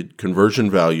period,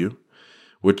 conversion value,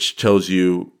 which tells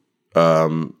you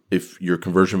if your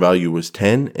conversion value was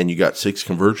 10 and you got 6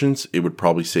 conversions, it would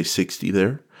probably say 60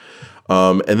 there.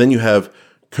 And then you have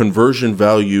conversion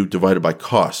value divided by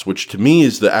cost, which to me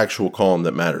is the actual column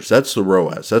that matters. That's the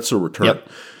ROAS. That's the return.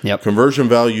 Yep. Conversion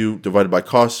value divided by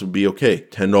cost would be okay.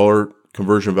 $10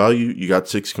 conversion value. You got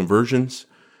 6 conversions.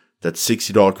 That's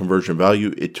 $60 conversion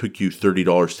value. It took you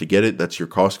 $30 to get it. That's your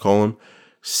cost column.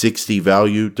 60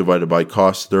 value divided by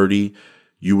cost 30.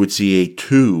 You would see a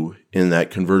 2 in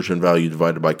that conversion value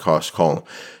divided by cost column.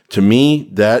 To me,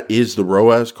 that is the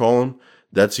ROAS column.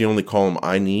 That's the only column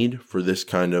I need for this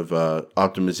kind of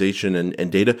optimization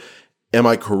and data. Am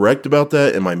I correct about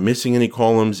that? Am I missing any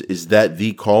columns? Is that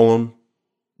the column?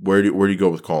 Where do you go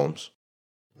with columns?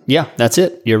 Yeah, that's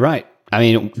it. You're right. I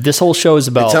mean, this whole show is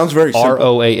about it sounds very simple.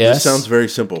 ROAS. It sounds very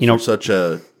simple for such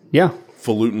a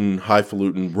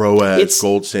highfalutin ROAS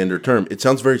gold standard term. It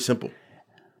sounds very simple.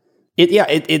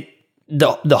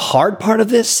 The hard part of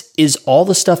this is all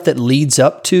the stuff that leads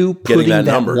up to putting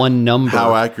that one number.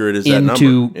 How accurate is that number?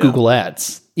 Into Google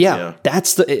Ads. Yeah.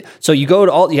 That's so you go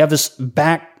to you have this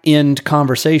back end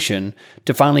conversation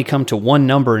to finally come to one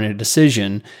number in a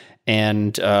decision,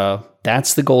 and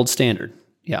that's the gold standard.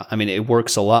 Yeah, I mean, it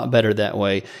works a lot better that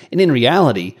way. And in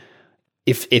reality,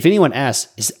 if anyone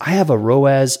asks, I have a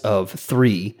ROAS of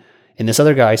 3, and this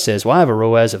other guy says, well, I have a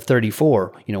ROAS of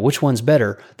 34, which one's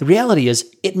better? The reality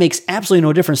is it makes absolutely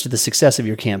no difference to the success of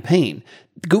your campaign.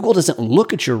 Google doesn't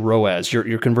look at your ROAS,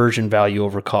 your conversion value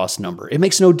over cost number. It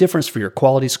makes no difference for your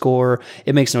quality score.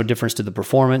 It makes no difference to the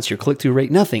performance, your click-through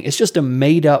rate, nothing. It's just a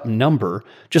made-up number,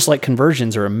 just like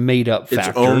conversions are a made-up factor.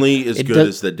 It's only as good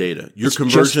as the data. Your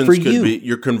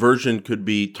conversion could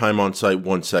be time on site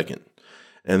 1 second,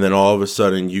 and then all of a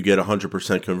sudden you get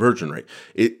 100% conversion rate.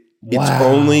 It's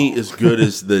only as good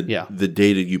as the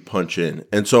data you punch in.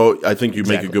 And so I think you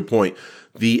make a good point.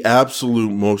 The absolute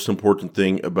most important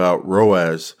thing about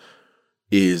ROAS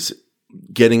is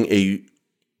getting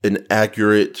an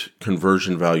accurate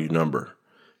conversion value number.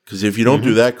 Because if you don't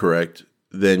do that correct,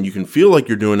 then you can feel like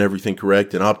you're doing everything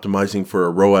correct and optimizing for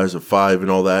a ROAS of 5 and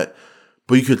all that,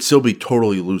 but you could still be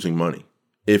totally losing money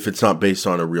if it's not based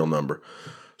on a real number.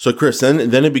 So Chris, then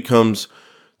it becomes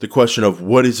the question of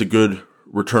what is a good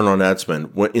return on ad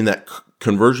spend. In that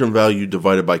conversion value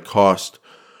divided by cost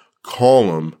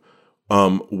column,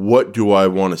 what do I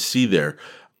want to see there?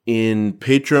 In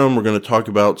Patreon, we're going to talk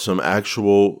about some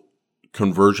actual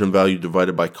conversion value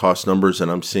divided by cost numbers that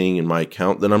I'm seeing in my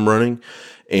account that I'm running.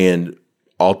 And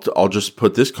I'll just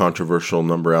put this controversial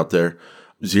number out there.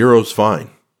 0's fine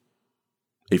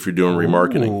if you're doing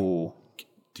remarketing.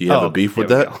 Do you have a beef with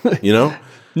that?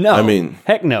 No. I mean,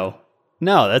 heck no.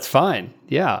 No, that's fine.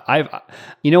 Yeah.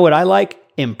 You know what I like?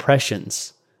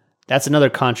 Impressions. That's another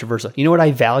controversial. You know what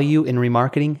I value in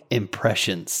remarketing?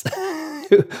 Impressions.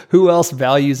 Who else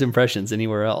values impressions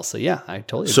anywhere else? So yeah, I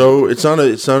totally agree. So it's not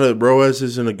a ROAS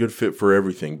isn't a good fit for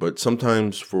everything, but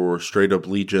sometimes for straight up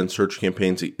lead gen search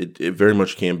campaigns, it very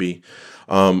much can be.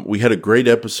 We had a great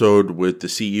episode with the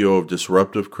CEO of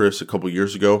Disruptive, Chris, a couple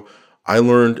years ago. I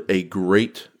learned a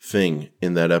great thing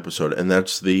in that episode, and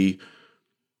that's the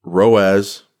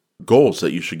ROAS goals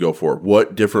that you should go for.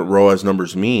 What different ROAS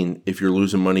numbers mean if you're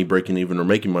losing money, breaking even, or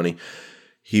making money.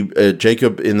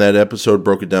 Jacob in that episode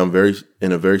broke it down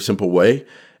in a very simple way,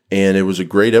 and it was a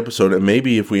great episode. And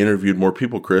maybe if we interviewed more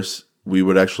people, Chris, we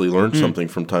would actually learn something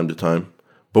from time to time.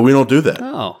 But we don't do that.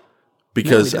 Oh,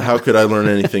 because how could I learn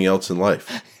anything else in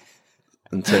life?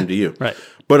 And same to you, right?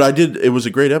 But I did. It was a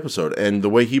great episode, and the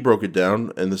way he broke it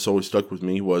down, and this always stuck with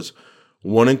me, was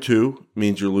 1 and 2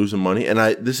 means you're losing money. And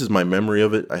this is my memory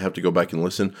of it. I have to go back and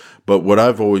listen. But what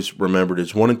I've always remembered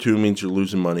is 1 and 2 means you're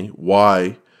losing money.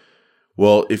 Why?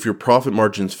 Well, if your profit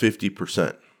margin's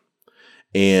 50%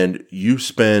 and you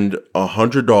spend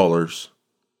 $100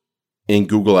 in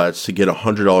Google Ads to get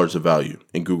 $100 of value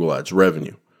in Google Ads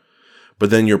revenue, but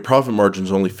then your profit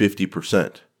margin's only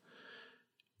 50%,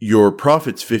 your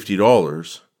profit's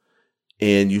 $50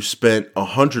 and you spent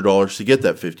 $100 to get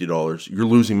that $50, you're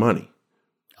losing money.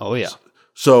 Oh yeah.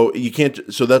 So you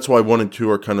can't. So that's why 1 and 2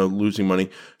 are kind of losing money.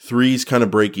 3's kind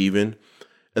of break even,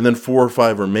 and then 4 or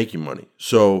 5 are making money.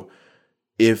 So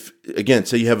if again,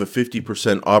 say you have a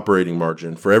 50% operating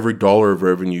margin, for every dollar of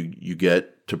revenue you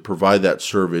get to provide that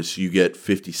service, you get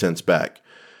 50 cents back.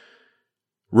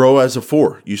 ROAS of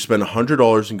 4, you spend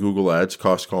 $100 in Google Ads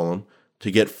cost column to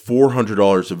get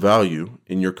 $400 of value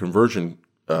in your conversion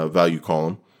value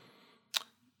column.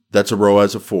 That's a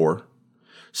ROAS of 4.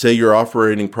 Say your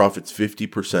operating profit's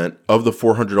 50% of the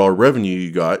 $400 revenue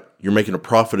you got, you're making a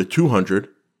profit of $200.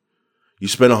 You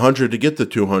spend $100 to get the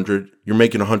 $200, you're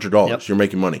making $100. Yep. You're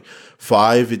making money.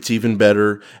 5, it's even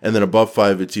better, and then above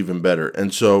 5, it's even better.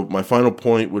 And so my final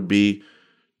point would be,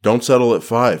 don't settle at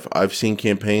 5. I've seen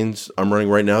campaigns I'm running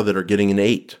right now that are getting an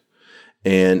 8.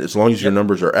 And as long as your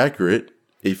numbers are accurate,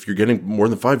 if you're getting more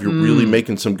than 5, you're really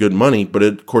making some good money. But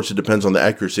of course, it depends on the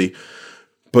accuracy.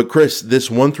 But Chris,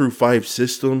 this 1 through 5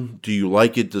 system, do you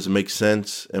like it? Does it make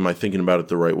sense? Am I thinking about it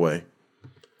the right way?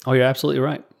 Oh, you're absolutely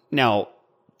right. Now,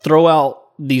 throw out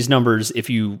these numbers if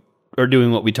you are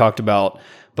doing what we talked about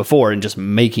before and just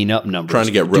making up numbers. Trying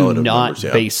to get relative numbers,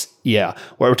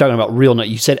 we're talking about real.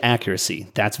 You said accuracy.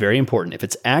 That's very important. If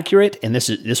it's accurate, and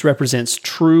this represents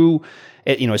true,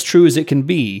 as true as it can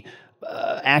be,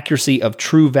 accuracy of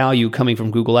true value coming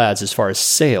from Google Ads as far as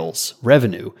sales,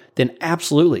 revenue, then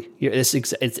absolutely,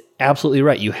 it's absolutely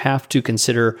right. You have to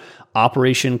consider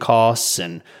operation costs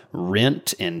and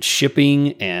rent and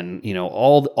shipping and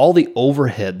all the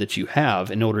overhead that you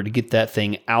have in order to get that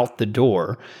thing out the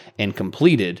door and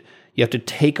completed. You have to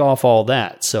take off all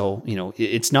that. So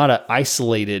it's not an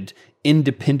isolated,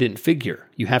 independent figure.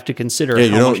 You have to consider.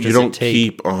 Yeah, you don't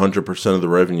keep 100% of the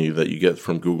revenue that you get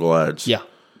from Google Ads. Yeah.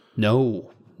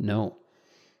 No,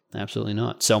 absolutely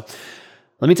not. So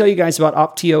let me tell you guys about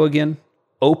Opteo again,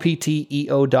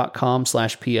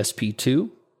 opteo.com/PSP2.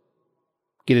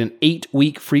 Get an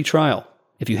 8-week free trial.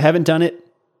 If you haven't done it,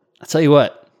 I'll tell you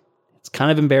what, it's kind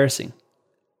of embarrassing.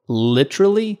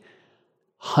 Literally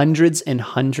hundreds and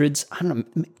hundreds. I don't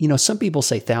know, some people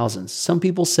say thousands. Some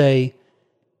people say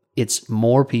it's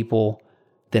more people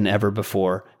than ever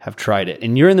before have tried it.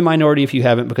 And you're in the minority if you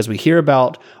haven't, because we hear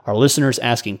about our listeners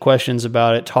asking questions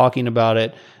about it, talking about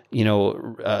it,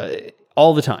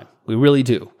 all the time. We really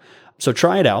do. So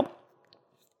try it out.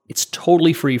 It's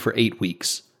totally free for 8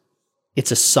 weeks.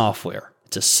 It's a software.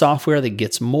 It's a software that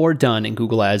gets more done in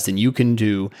Google Ads than you can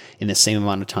do in the same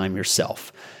amount of time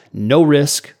yourself. No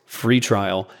risk, free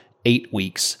trial, 8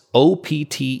 weeks.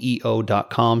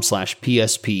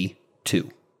 opteo.com/PSP2.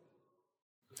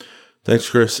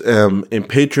 Thanks, Chris. In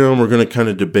Patreon, we're going to kind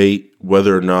of debate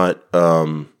whether or not,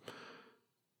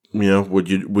 would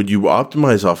you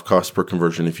optimize off cost per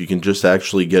conversion if you can just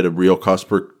actually get a real cost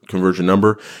per conversion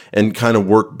number and kind of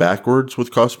work backwards with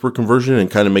cost per conversion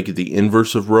and kind of make it the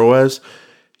inverse of ROAS?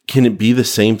 Can it be the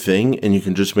same thing and you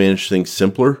can just manage things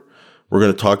simpler? We're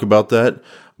going to talk about that.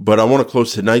 But I want to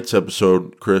close tonight's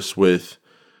episode, Chris, with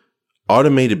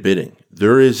automated bidding.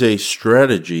 There is a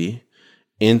strategy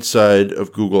inside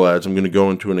of Google Ads. I'm going to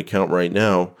go into an account right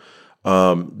now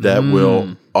that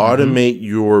will automate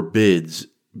your bids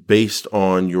based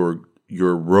on your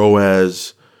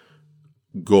ROAS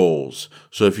goals.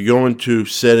 So if you go into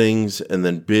settings and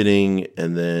then bidding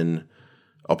and then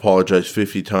apologize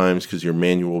 50 times because your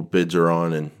manual bids are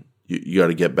on and you got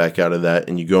to get back out of that,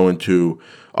 and you go into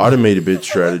automated bid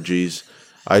strategies,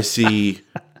 I see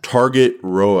target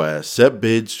ROAS, set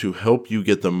bids to help you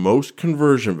get the most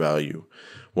conversion value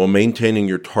while maintaining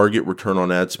your target return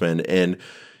on ad spend. And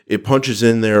it punches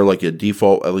in there like a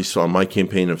default, at least on my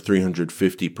campaign, of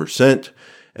 350%.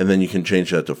 And then you can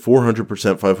change that to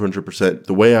 400%, 500%.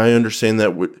 The way I understand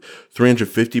that,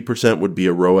 350% would be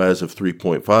a ROAS of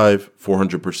 3.5,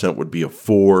 400% would be a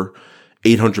 4,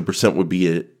 800% would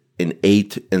be an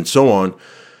 8, and so on.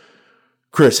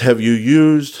 Chris, have you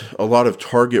used a lot of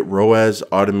target ROAS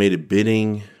automated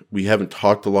bidding? We haven't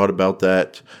talked a lot about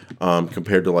that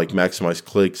compared to like maximize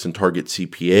clicks and target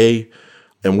CPA.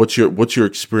 And what's your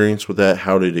experience with that?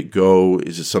 How did it go?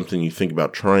 Is it something you think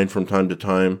about trying from time to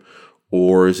time,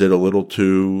 or is it a little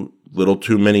too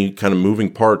many kind of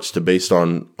moving parts to based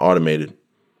on automated?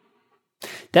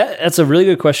 That's a really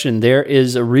good question. There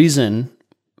is a reason.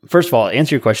 First of all, to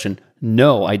answer your question,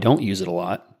 no, I don't use it a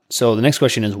lot. So the next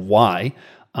question is why?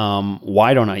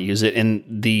 Why don't I use it? And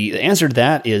the answer to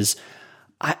that is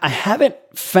I haven't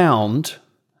found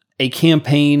a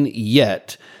campaign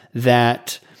yet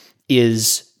that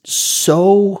is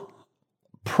so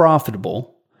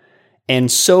profitable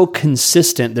and so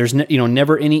consistent. There's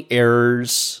never any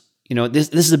errors. This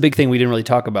is a big thing we didn't really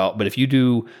talk about. But if you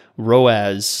do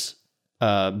ROAS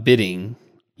bidding,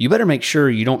 you better make sure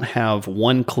you don't have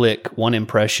 1 click, 1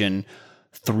 impression,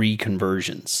 3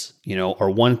 conversions. Or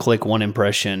 1 click, 1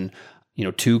 impression,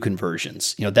 2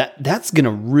 conversions. That's going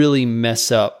to really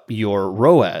mess up your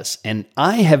ROAS. And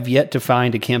I have yet to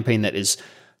find a campaign that is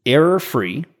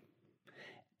error-free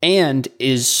and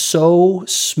is so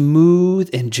smooth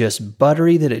and just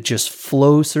buttery that it just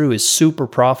flows through, is super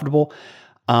profitable.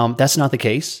 That's not the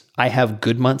case. I have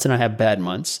good months and I have bad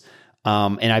months.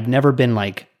 And I've never been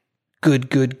like good,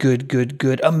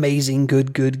 amazing,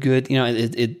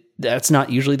 good. That's not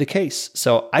usually the case.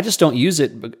 So I just don't use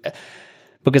it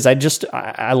because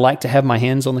I like to have my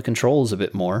hands on the controls a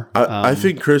bit more. I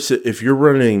think, Chris, if you're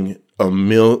running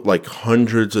like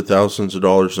hundreds of thousands of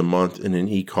dollars a month in an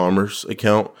e-commerce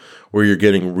account where you're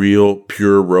getting real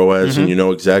pure ROAS and you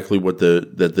know exactly what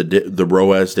the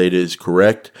ROAS data is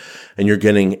correct, and you're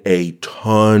getting a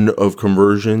ton of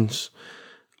conversions.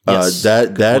 Yes,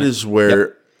 That is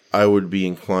where I would be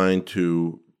inclined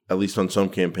to, at least on some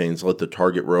campaigns, let the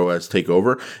target ROAS take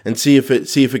over and see if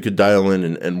it could dial in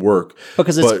and work.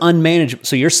 Because it's unmanageable.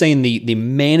 So you're saying the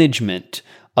management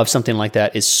of something like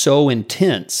that is so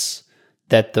intense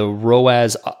that the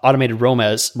automated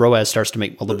ROAS starts to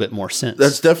make a little bit more sense.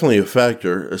 That's definitely a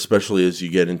factor, especially as you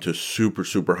get into super,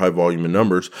 super high volume of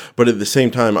numbers. But at the same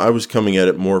time, I was coming at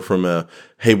it more from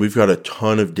hey, we've got a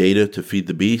ton of data to feed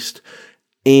the beast,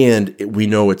 and we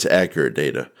know it's accurate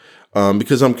data.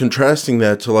 Because I'm contrasting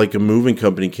that to like a moving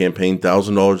company campaign,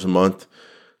 $1,000 a month.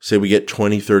 Say we get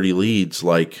 20, 30 leads.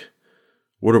 Like,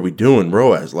 what are we doing,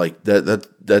 ROAS? Like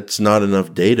that's not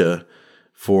enough data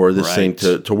for this thing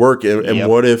to work. And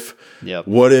what if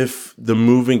the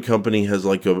moving company has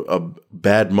like a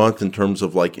bad month in terms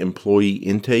of like employee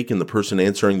intake, and the person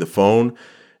answering the phone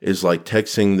is like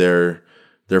texting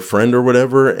their friend or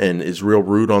whatever and is real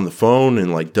rude on the phone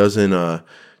and like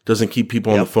doesn't keep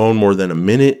people on the phone more than a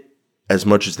minute as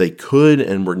much as they could,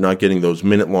 and we're not getting those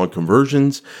minute-long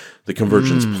conversions. The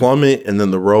conversions plummet, and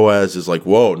then the ROAS is like,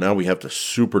 whoa, now we have to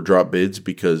super drop bids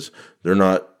because they're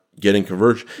not getting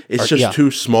conversion. It's just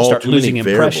too small, too many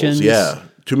variables. Yeah,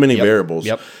 too many variables.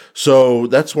 Yep. So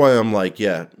that's why I'm like,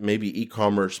 maybe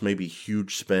e-commerce, maybe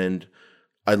huge spend.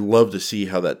 I'd love to see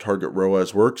how that target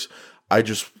ROAS works. I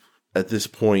just, at this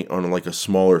point, on like a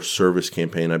smaller service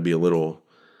campaign, I'd be a little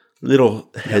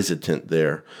hesitant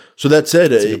there. So that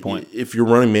said, if you're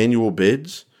running manual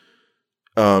bids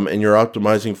and you're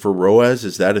optimizing for ROAS,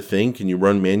 is that a thing? Can you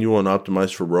run manual and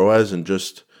optimize for ROAS and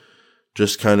just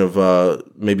kind of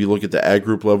maybe look at the ad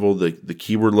group level, the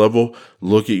keyword level,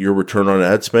 look at your return on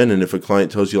ad spend, and if a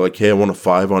client tells you like, hey, I want a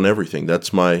 5 on everything,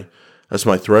 that's my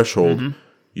threshold.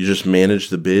 You just manage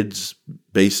the bids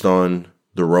based on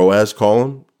the ROAS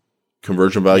column,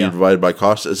 conversion value divided by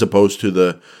cost, as opposed to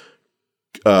the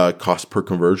cost per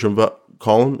conversion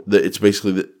column. It's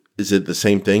basically is it the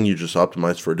same thing? You just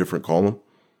optimize for a different column?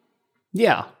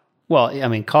 Yeah. Well, I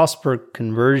mean, cost per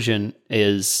conversion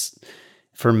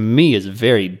for me is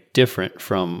very different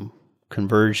from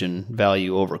conversion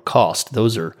value over cost.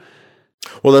 Those are.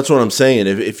 Well, that's what I'm saying.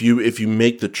 If you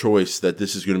make the choice that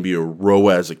this is going to be a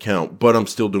ROAS account, but I'm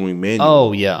still doing manual.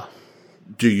 Oh yeah.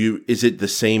 Is it the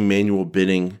same manual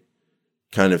bidding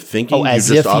kind of thinking? Oh, as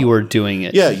if you were doing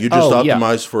it. Yeah, you just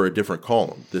optimize for a different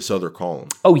column, this other column.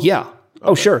 Oh yeah. Okay.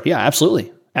 Oh sure. Yeah,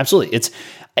 absolutely. Absolutely.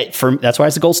 That's why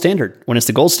it's the gold standard. When it's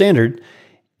the gold standard,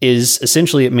 is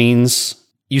essentially it means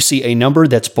you see a number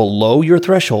that's below your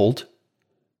threshold,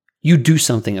 you do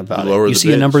something about it. You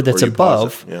see a number that's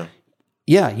above.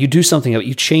 You do something.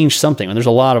 You change something. And there's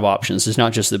a lot of options. It's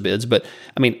not just the bids, but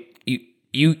I mean,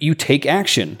 you take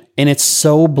action, and it's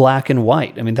so black and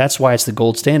white. I mean, that's why it's the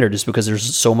gold standard, is because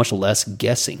there's so much less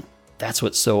guessing. That's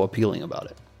what's so appealing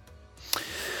about it.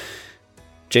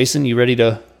 Jason, you ready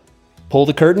to pull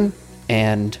the curtain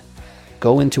and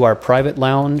go into our private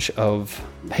lounge of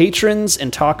patrons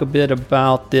and talk a bit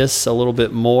about this a little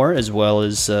bit more, as well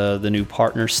as the new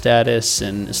partner status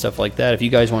and stuff like that? If you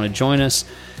guys want to join us,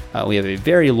 we have a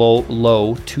very low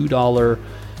 $2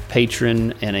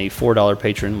 patron and a $4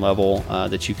 patron level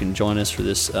that you can join us for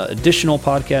this additional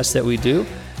podcast that we do.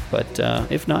 But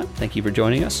if not, thank you for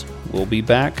joining us. We'll be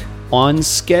back on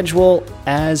schedule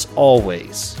as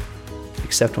always,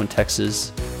 except when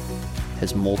Texas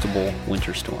has multiple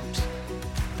winter storms.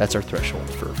 That's our threshold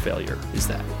for failure, is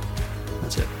that.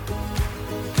 That's it.